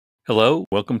Hello,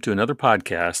 welcome to another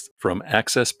podcast from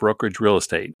Access Brokerage Real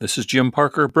Estate. This is Jim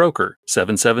Parker, broker,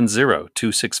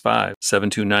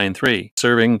 770-265-7293,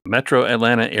 serving Metro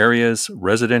Atlanta area's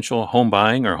residential home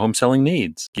buying or home selling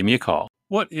needs. Give me a call.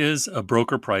 What is a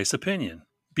broker price opinion?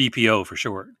 BPO for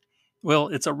short. Well,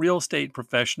 it's a real estate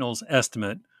professional's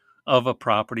estimate of a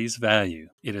property's value.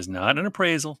 It is not an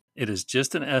appraisal. It is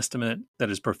just an estimate that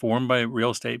is performed by a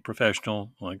real estate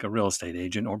professional, like a real estate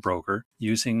agent or broker,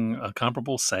 using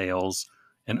comparable sales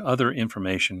and other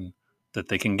information that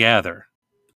they can gather.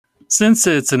 Since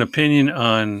it's an opinion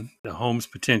on the home's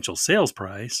potential sales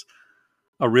price,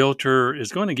 a realtor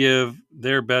is going to give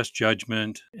their best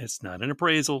judgment. It's not an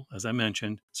appraisal, as I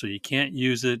mentioned, so you can't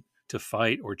use it to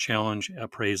fight or challenge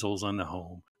appraisals on the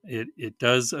home. It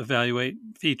does evaluate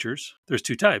features. There's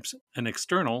two types. An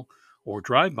external or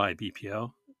drive-by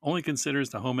BPO only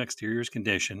considers the home exterior's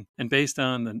condition, and based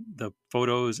on the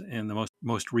photos and the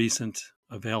most recent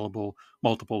available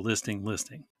multiple listing.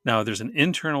 Now, there's an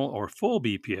internal or full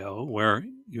BPO where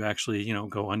you actually,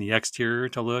 go on the exterior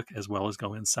to look as well as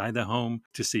go inside the home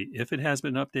to see if it has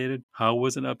been updated. How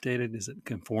was it updated? Is it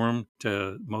conform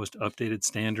to most updated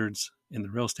standards in the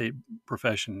real estate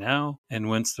profession now? And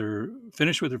once they're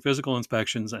finished with their physical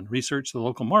inspections and research the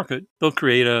local market, they'll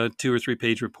create a 2 or 3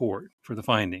 page report for the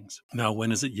findings. Now,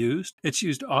 when is it used? It's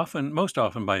used most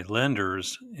often by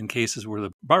lenders in cases where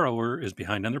the borrower is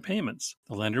behind on their payments.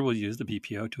 The lender will use the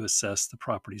BPO to assess the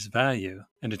property's value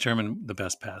and determine the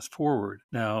best path forward.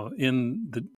 Now, in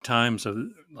the times of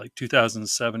like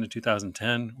 2007 to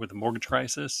 2010 with the mortgage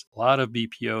crisis, a lot of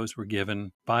BPOs were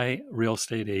given by real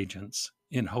estate agents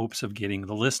in hopes of getting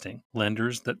the listing.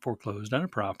 Lenders that foreclosed on a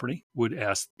property would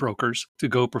ask brokers to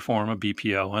go perform a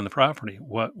BPO on the property.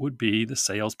 What would be the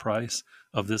sales price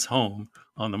of this home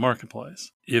on the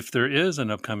marketplace? If there is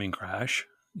an upcoming crash,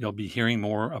 you'll be hearing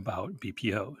more about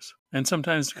BPOs. And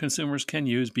sometimes consumers can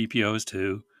use BPOs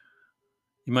too.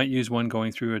 You might use one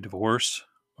going through a divorce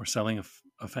or selling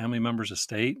a family member's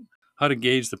estate. How to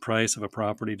gauge the price of a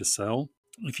property to sell.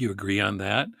 If you agree on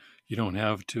that, you don't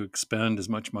have to expend as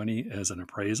much money as an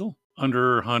appraisal.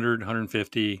 Under 100,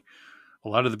 150, a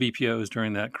lot of the BPOs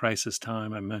during that crisis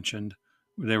time I mentioned,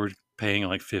 they were paying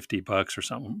like $50 or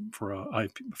something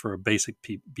for a basic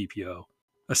BPO.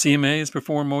 A CMA is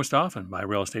performed most often by a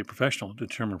real estate professional to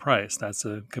determine price. That's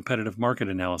a competitive market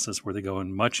analysis where they go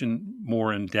in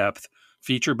more in depth,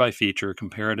 feature by feature,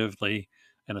 comparatively,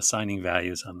 and assigning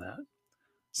values on that.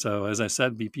 So as I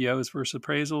said, BPOs versus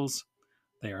appraisals,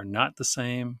 they are not the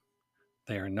same.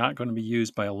 They are not going to be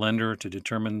used by a lender to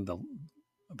determine the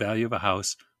value of a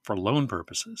house for loan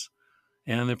purposes.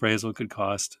 And the appraisal could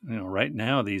cost, right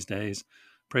now these days,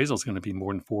 appraisal is going to be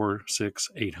more than $400,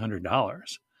 $600,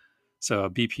 $800. So a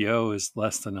BPO is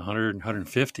less than 100,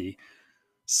 150.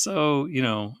 So,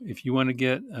 if you want to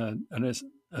get an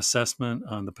assessment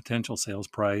on the potential sales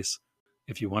price,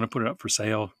 if you want to put it up for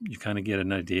sale, you kind of get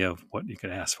an idea of what you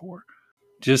could ask for.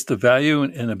 Just the value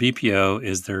in a BPO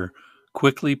is they're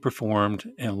quickly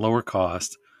performed and lower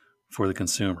cost for the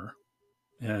consumer.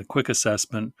 A quick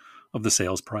assessment of the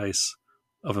sales price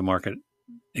of the market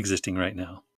existing right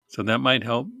now. So that might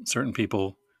help certain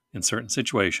people in certain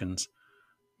situations,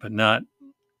 but not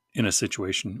in a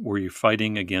situation where you're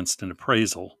fighting against an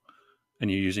appraisal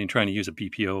and you're trying to use a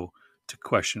BPO to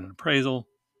question an appraisal.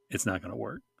 It's not going to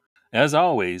work. As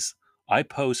always, I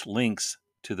post links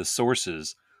to the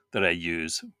sources that I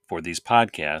use for these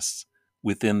podcasts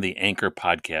within the Anchor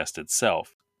podcast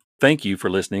itself. Thank you for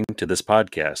listening to this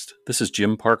podcast. This is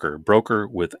Jim Parker, broker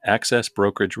with Access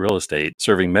Brokerage Real Estate,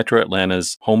 serving Metro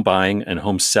Atlanta's home buying and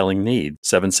home selling needs.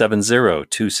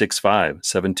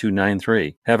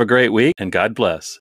 770-265-7293. Have a great week and God bless.